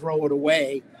hammer, throw it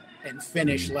away, and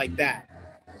finish like that.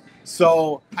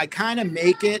 So I kind of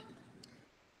make it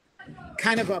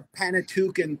kind of a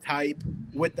Pentateuchan type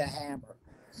with the hammer.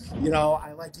 You know,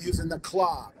 I like using the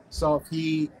claw. So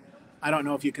if I don't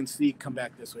know if you can see, come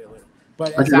back this way a little.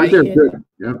 But as I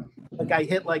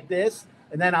hit like this,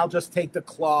 and then I'll just take the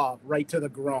claw right to the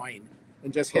groin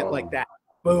and just hit like that.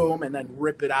 Boom, and then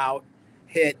rip it out,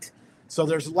 hit. So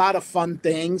there's a lot of fun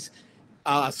things.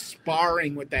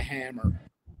 Sparring with the hammer.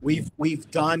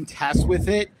 We've done tests with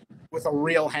it with a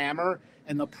real hammer,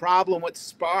 and the problem with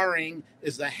sparring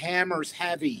is the hammer's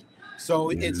heavy, so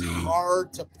it's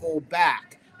hard to pull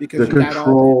back because you got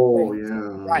all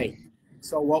right.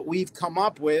 So what we've come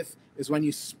up with is when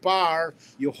you spar,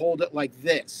 you hold it like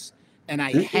this, and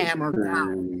I hammer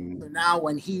down. So now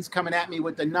when he's coming at me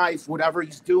with the knife, whatever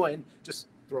he's doing, just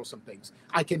throw some things.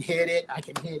 I can hit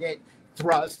it,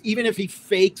 thrust. Even if he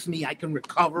fakes me, I can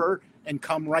recover and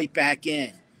come right back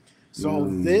in. So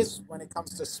this, when it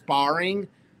comes to sparring,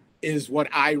 is what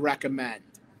I recommend.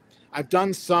 I've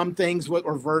done some things with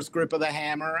reverse grip of the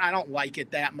hammer. I don't like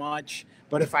it that much,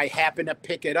 but if I happen to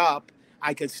pick it up,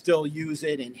 I could still use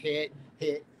it and hit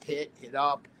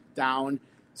up, down.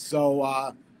 So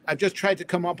I've just tried to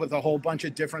come up with a whole bunch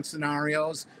of different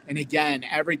scenarios. And again,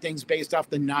 everything's based off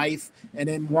the knife. And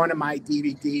in one of my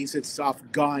DVDs, it's off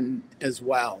gun as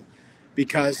well,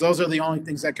 because those are the only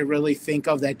things I could really think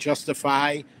of that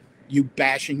justify you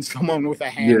bashing someone with a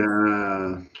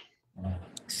hammer. Yeah.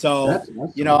 So, That's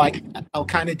you know, I'll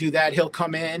kind of do that. He'll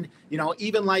come in, you know,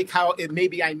 even like how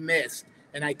maybe I missed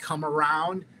and I come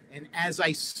around, and as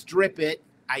I strip it,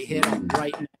 I hit him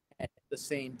right in the head at the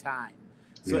same time.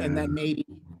 So, and then maybe,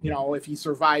 you know, if he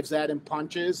survives that and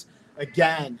punches,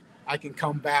 again, I can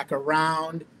come back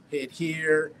around, hit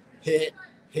here, hit,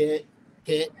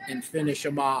 and finish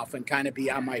him off and kind of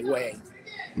be on my way.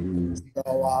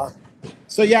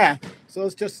 So yeah, so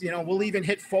it's just, you know, we'll even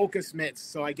hit focus mitts.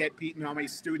 So I get, you know, my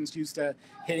students used to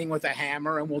hitting with a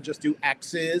hammer, and we'll just do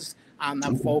X's on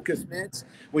the focus mitts.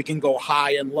 We can go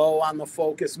high and low on the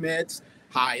focus mitts,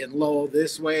 high and low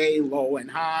this way, low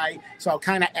and high. So I'll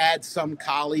kind of add some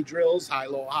collie drills, high,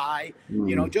 low, high,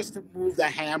 you know, just to move the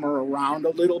hammer around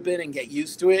a little bit and get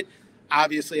used to it.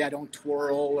 Obviously, I don't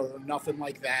twirl or nothing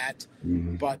like that,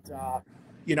 but,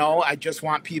 you know, I just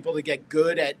want people to get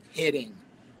good at hitting,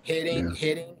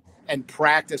 and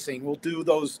practicing. We'll do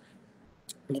those.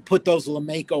 We'll put those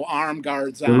Lameko arm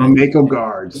guards on. The Lameko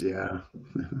guards, yeah.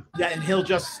 Yeah, and he'll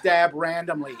just stab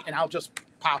randomly, and I'll just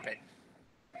pop it.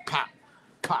 Pop,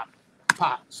 pop,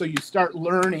 pop. So you start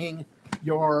learning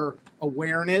your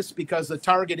awareness, because the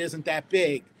target isn't that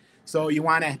big. So you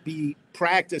want to be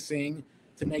practicing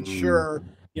to make sure,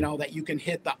 you know, that you can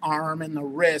hit the arm and the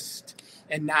wrist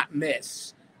and not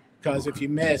miss. Because if you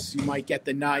miss, you might get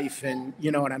the knife, and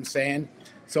you know what I'm saying?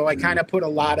 So I kind of put a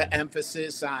lot of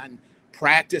emphasis on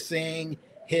practicing,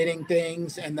 hitting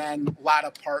things, and then a lot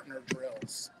of partner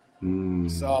drills.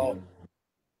 So,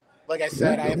 like I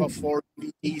said, I have a 4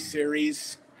 DVD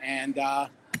series, and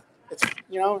it's,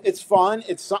 you know, it's fun.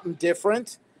 It's something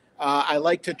different. I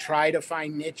like to try to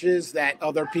find niches that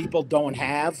other people don't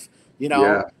have. You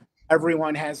know,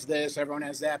 everyone has this, everyone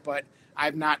has that, but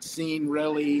I've not seen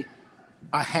really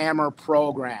a hammer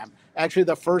program. Actually,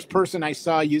 the first person I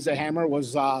saw use a hammer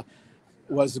was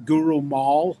Guro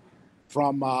Mall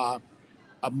from a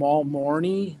Mall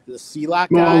Morney, the Sealock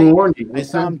guy. I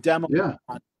saw him demo.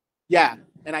 Yeah.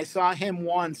 And I saw him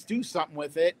once do something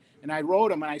with it, and I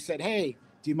wrote him and I said, hey,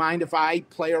 do you mind if I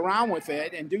play around with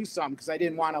it and do something? Because I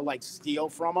didn't want to like steal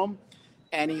from him.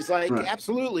 And he's like,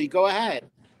 absolutely, go ahead.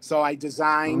 So I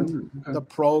designed the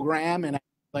program, and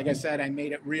like I said, I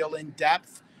made it real in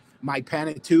depth. My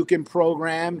Pentateuchen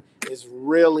program is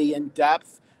really in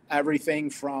depth, everything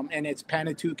from, and it's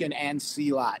Pentateuchen and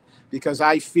Sealot, because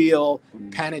I feel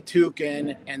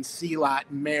Pentateuchen and Sealot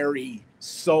marry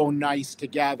so nice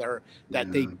together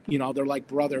that they, you know, they're like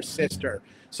brother, sister.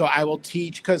 So I will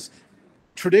teach, because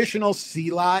traditional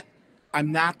Sealot,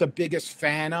 I'm not the biggest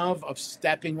fan of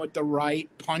stepping with the right,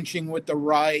 punching with the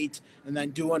right, and then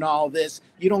doing all this.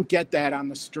 You don't get that on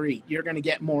the street. You're going to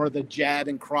get more of the jab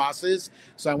and crosses.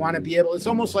 So I want to be able, it's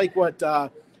almost like what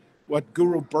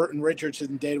Guru Burton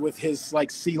Richardson did with his like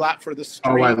Sealot for the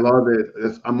street. Oh, I love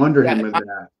it. I'm under him with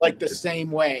that. Like the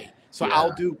same way. So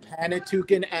I'll do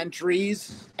Pentateuchen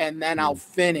entries, and then I'll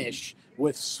finish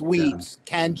with sweeps,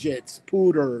 kenjits,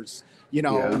 pooters, you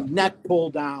know, neck pull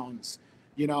downs.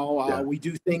 You know, we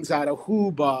do things out of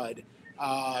Hubud.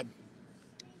 I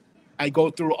go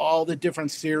through all the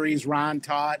different series Ron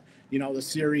taught, you know, the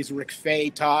series Rick Fay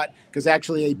taught, because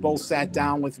actually they both sat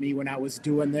down with me when I was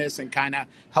doing this and kind of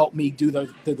helped me do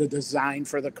the design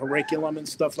for the curriculum and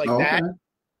stuff like that.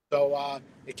 So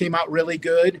it came out really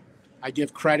good. I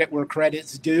give credit where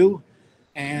credit's due.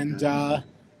 And,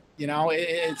 you know,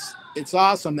 it's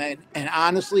awesome. And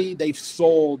honestly, they've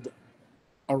sold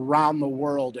around the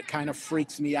world. It kind of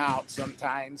freaks me out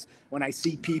sometimes when I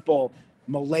see people,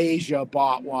 Malaysia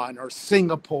bought one, or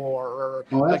Singapore, or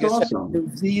like I said,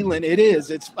 New Zealand.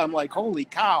 I'm like, holy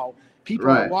cow, people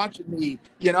are watching me,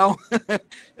 you know.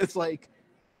 It's like,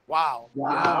 wow. You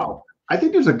know? I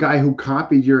think there's a guy who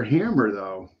copied your hammer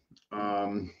though.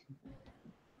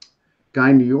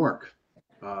 Guy in New York.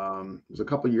 It was a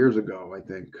couple years ago, I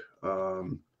think.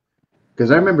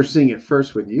 Because I remember seeing it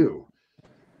first with you.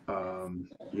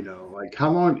 You know, like how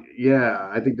long? Yeah,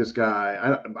 I think this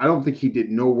guy. I don't think he did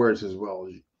nowheres as well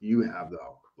you have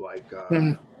though. Like,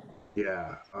 Mhm.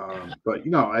 yeah. But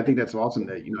I think that's awesome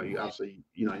that you obviously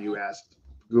you asked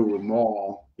Guru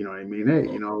Mall. You know what I mean? Hey,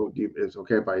 it's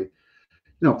okay if I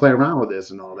play around with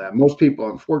this and all that. Most people,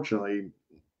 unfortunately,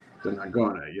 they're not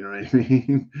gonna. You know what I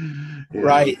mean? Yeah.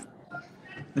 Right.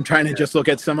 I'm trying to just look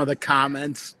at some of the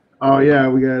comments. Oh yeah,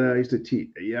 we got. I used to teach.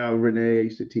 Yeah, Renee. I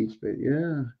used to teach, but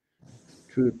yeah,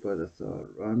 truth. But I thought,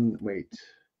 wait,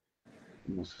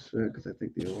 almost because I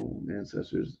think the old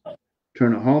ancestors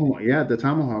turn a home. Yeah, the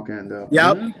tomahawk end up.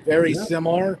 Yep. Yeah, Very yeah,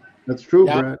 similar. that's true,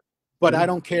 Yep. Brett. But Yeah, I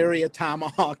don't carry a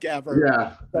tomahawk ever.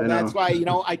 yeah, So I that's know.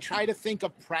 why, I try to think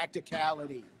of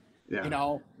practicality.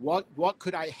 Yeah. What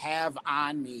could I have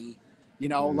on me?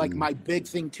 Like Mm, my big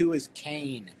thing too is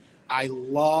cane. I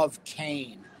love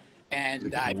cane. the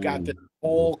And I've got the cane.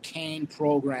 whole cane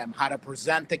program, how to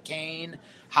present the cane,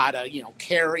 how to,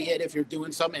 carry it if you're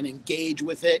doing something and engage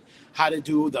with it, how to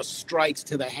do the strikes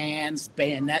to the hands,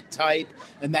 bayonet type,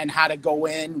 and then how to go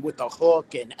in with the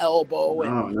hook and elbow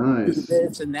and Oh, do nice.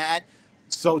 this and that.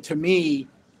 So to me,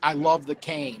 I love the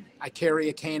cane. I carry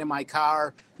a cane in my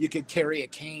car. You could carry a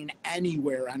cane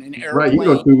anywhere on an Right, you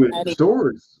go airplane, through any,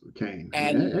 stores, cane.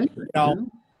 and Anything. you know,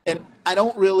 Yeah. and I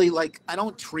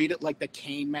don't treat it like the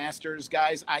cane masters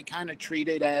guys. I kind of treat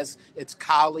it as it's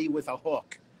collie with a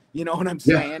hook. You know what I'm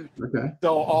Yeah. saying? Okay.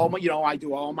 So all my, I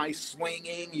do all my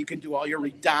swinging. You can do all your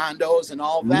redondos and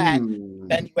all that. Mm.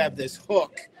 Then you have this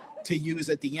hook to use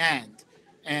at the end,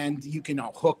 and you can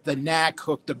hook the neck,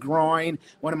 hook the groin.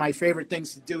 One of my favorite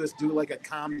things to do is do like a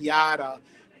cambiata,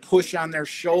 push on their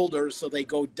shoulders so they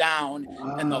go down,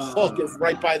 and the hook is Ah.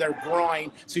 right by their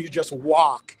groin. So you just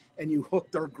walk and you hook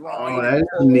their Oh, groin and that is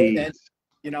pull it, neat.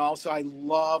 and so I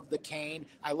love the cane.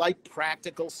 I like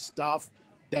practical stuff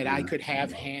that I Yeah. could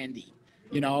have handy.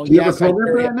 Do you have a Yes, I program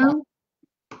for carry a that now?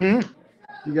 Hmm?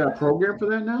 You got a program for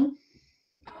that now?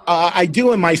 I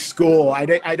do in my school. I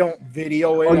don't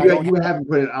video Oh, it. I you don't. you haven't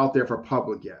put it out there for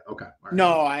public yet. Okay. All right.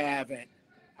 No, I haven't.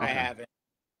 I Okay. haven't.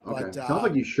 Okay. But Sounds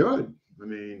like you should. I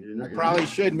mean, I probably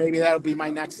should. Maybe that'll be my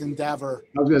next endeavor.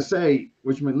 I was gonna say,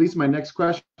 which leads to my next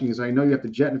question is, I know you have to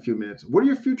jet in a few minutes. What are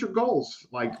your future goals?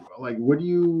 Like, what do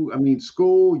you? I mean,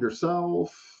 school,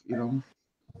 yourself.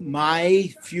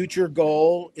 My future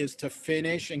goal is to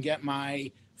finish and get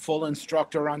my full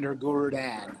instructor under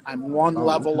Guro. I'm one Oh,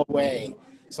 level away.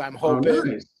 So I'm oh, hoping,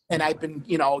 nice. and I've been,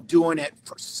 doing it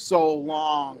for so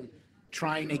long,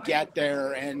 trying to get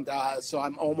there. And so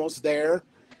I'm almost there.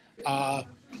 Uh,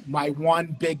 my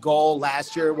one big goal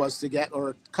last year was to get, or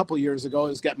a couple years ago,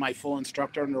 is get my full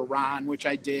instructor under Ron, which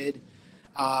I did.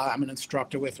 I'm an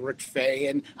instructor with Rick Fay,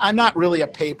 and I'm not really a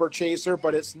paper chaser,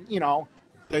 but it's, the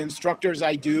instructors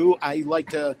I like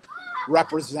to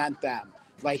represent them.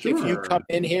 Like if you come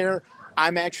Sure. in here,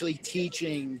 I'm actually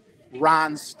teaching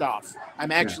Ron's stuff.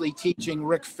 I'm Yeah. actually teaching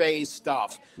Rick Fay's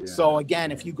stuff. Yeah. So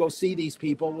again, if you go see these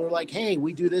people, we're like, hey,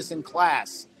 we do this in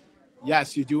class.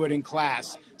 Yes, you do it in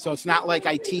class. So it's not like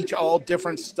I teach all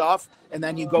different stuff and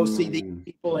then you go see these Mm,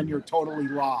 people and you're totally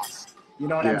lost. You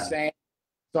know what I'm yeah. saying?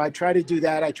 So I try to do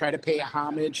that. I try to pay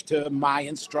homage to my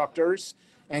instructors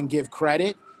and give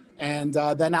credit. And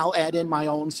then I'll add in my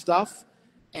own stuff.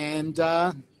 And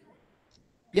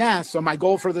yeah, so my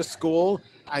goal for the school,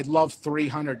 I'd love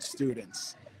 300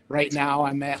 students. Right now,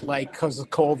 I'm at because of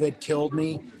COVID killed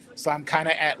me. So I'm kind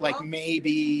of at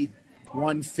maybe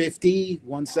 150,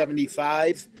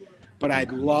 175. But I'd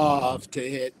Okay. love to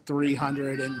hit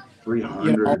 300 and,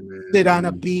 300, sit on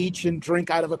a man. beach and drink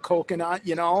out of a coconut.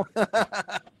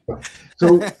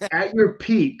 So at your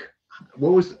peak,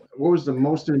 what was the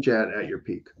most students you had at your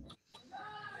peak?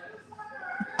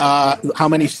 How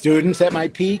many students at my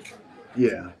peak?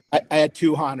 Yeah. I had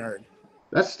 200.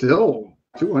 That's still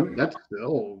 200.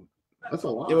 That's a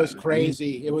lot. It was I mean,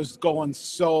 crazy. It was going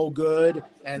so good.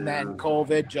 And then yeah.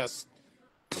 COVID just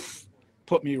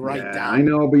put me right Yeah, down. I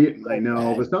know, but I So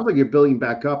know, but bad. it sounds like you're building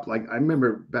back up. Like I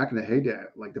remember back in the heyday,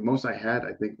 like the most I had,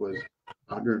 I think, was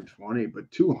 120, but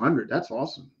 200. That's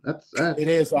awesome. It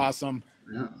is awesome,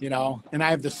 Yeah. and I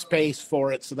have the space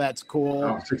for it. So that's cool. Oh,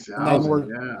 And then 6,000.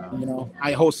 Yeah.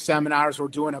 I host seminars. We're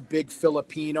doing a big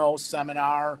Filipino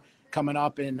seminar coming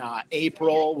up in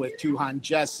April with Tuhan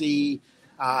Jesse.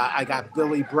 I got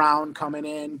Billy Brown coming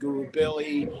in, Guru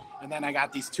Billy, and then I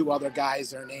got these two other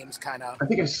guys. Their names kind of I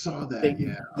think I saw that. big.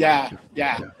 Yeah. Yeah, Okay.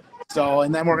 yeah. Yeah. So,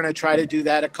 and then we're going to try to do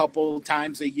that a couple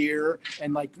times a year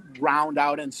and round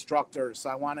out instructors. So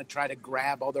I want to try to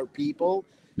grab other people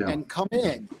Yeah. and come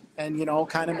in and,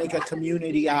 kind of make a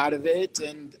community out of it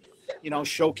and,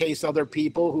 showcase other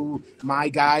people who my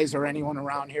guys or anyone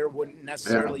around here wouldn't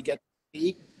necessarily get to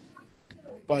see.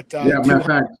 But Yeah. Matter of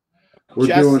fact, we're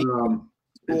Jesse, doing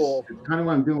Cool. It's kind of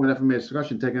what I'm doing with FMA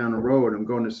discussion, taking on the road. I'm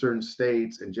going to certain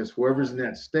states, and just whoever's in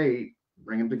that state,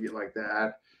 bring them to get like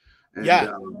that. And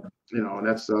Yeah. you know,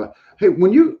 that's hey,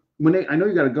 I know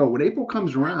you got to go. When April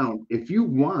comes around, if you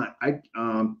want,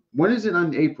 when is it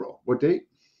on April? What date?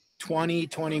 20,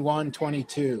 21,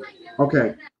 22.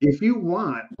 Okay. If you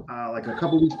want, like a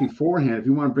couple weeks beforehand, if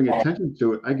you want to bring attention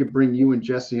to it, I could bring you and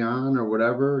Jesse on or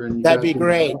whatever, and That'd be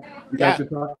great. You guys could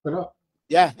talk it up.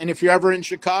 Yeah, and if you're ever in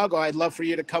Chicago, I'd love for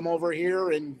you to come over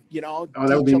here and, you know, teach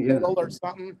a little or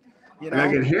something. You know,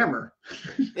 I get a hammer.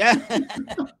 Yeah,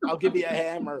 I'll give you a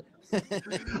hammer.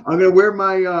 I'm gonna wear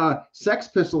my Sex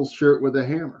Pistols shirt with a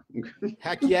hammer.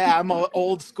 Heck yeah, I'm an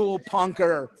old school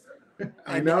punker.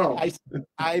 I know.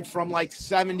 I from like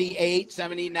 78,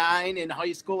 79 in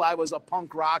high school, I was a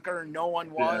punk rocker and no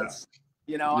one was.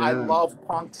 You know, I love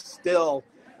punk still.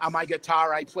 On my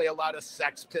guitar, I play a lot of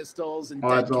Sex Pistols and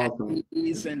Dead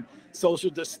Kennedys and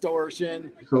Social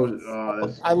Distortion.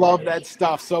 So I love that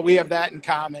stuff. So we have that in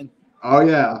common. Oh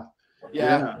yeah.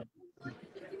 Yeah.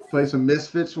 Play some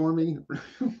Misfits for me.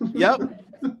 Yep.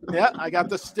 Yeah, I got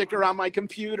the sticker on my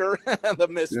computer, the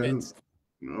Misfits.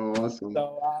 Yeah. Oh, awesome.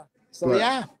 So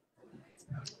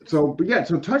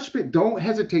touch base. Don't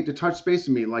hesitate to touch base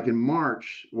with me, like in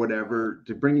March, whatever,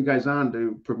 to bring you guys on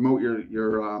to promote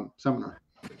your seminar.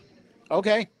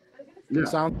 Okay. Yeah.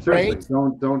 Sounds Seriously,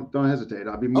 great. Don't hesitate.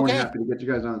 I'll be more than happy to get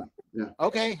you guys on. Yeah.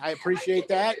 Okay, I appreciate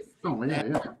that. Oh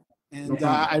yeah. And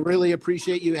I really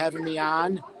appreciate you having me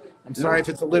on. I'm sorry if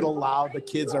it's a little loud. The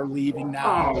kids are leaving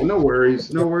now. Oh, no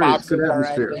worries. No worries. Good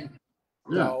atmosphere.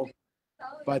 Yeah.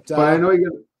 But I know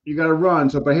you got to run.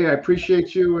 So, but hey, I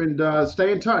appreciate you and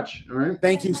stay in touch. All right.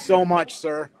 Thank you so much,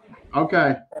 sir.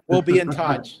 Okay. We'll be in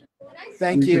touch.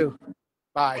 Thank you.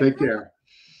 Bye. Take care.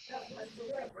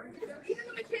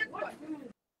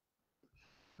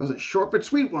 That was a short but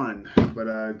sweet one, but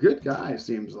a good guy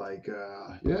seems like.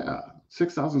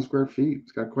 6,000 square feet.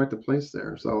 He's got quite the place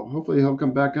there. So hopefully he'll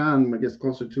come back on when it gets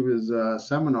closer to his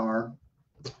seminar,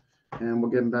 and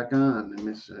we'll get him back on.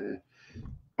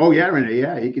 Renee.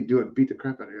 Yeah, he could do it. Beat the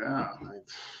crap out of you. Yeah,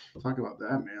 talk about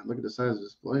that, man. Look at the size of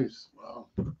this place. Wow.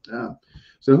 Yeah.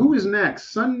 So who is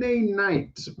next? Sunday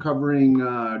night, covering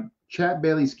Chad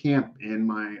Bailey's camp in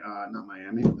not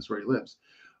Miami. That's where he lives.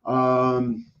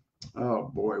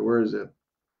 Oh boy, where is it?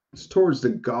 It's towards the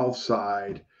Gulf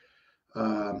side.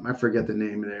 I forget the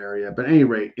name of the area, but at any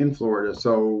rate, in Florida.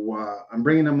 So I'm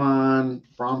bringing him on,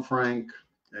 Brom Frank,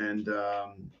 and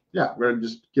we're going to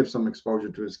just give some exposure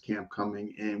to his camp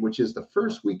coming in, which is the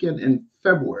first weekend in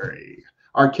February.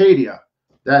 Arcadia.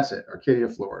 That's it. Arcadia,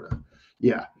 Florida.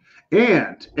 Yeah.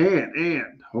 And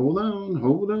hold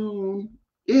on.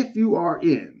 If you are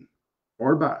in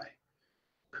or by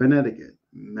Connecticut,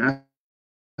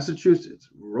 Massachusetts,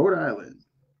 Rhode Island,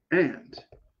 and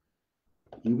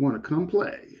you want to come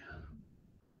play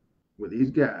with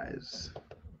these guys,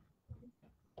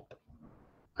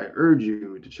 I urge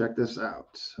you to check this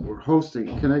out. We're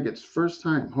hosting Connecticut's first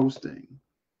time hosting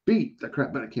Beat the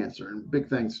Crap Out of Cancer. And big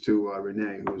thanks to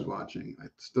Renee, who was watching. I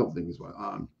still think he's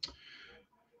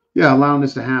allowing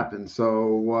this to happen.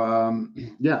 So,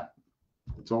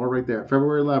 it's all right there.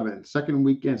 February 11th,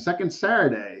 second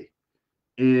Saturday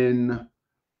in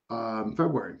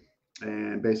February.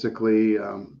 And basically,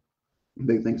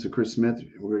 big thanks to Chris Smith.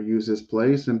 We're going to use this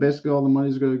place. And basically, all the money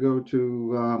is going to go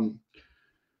to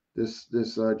this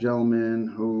gentleman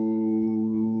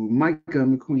who, Micah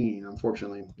McQueen,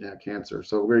 unfortunately, cancer.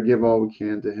 So we're going to give all we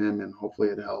can to him, and hopefully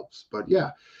it helps. But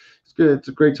yeah, it's good. It's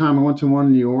a great time. I went to one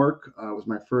in New York. It was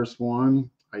my first one.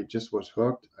 I just was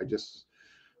hooked. I just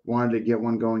wanted to get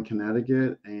one going in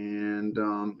Connecticut, and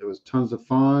it was tons of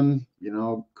fun.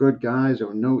 Good guys. There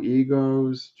were no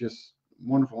egos. Just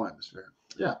wonderful atmosphere.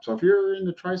 Yeah. So if you're in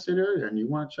the tri-state area and you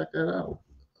want to check that out,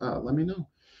 let me know.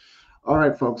 All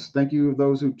right, folks. Thank you,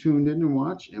 those who tuned in and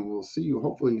watched, and we'll see you.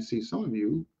 Hopefully, see some of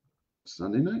you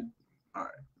Sunday night. All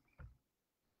right.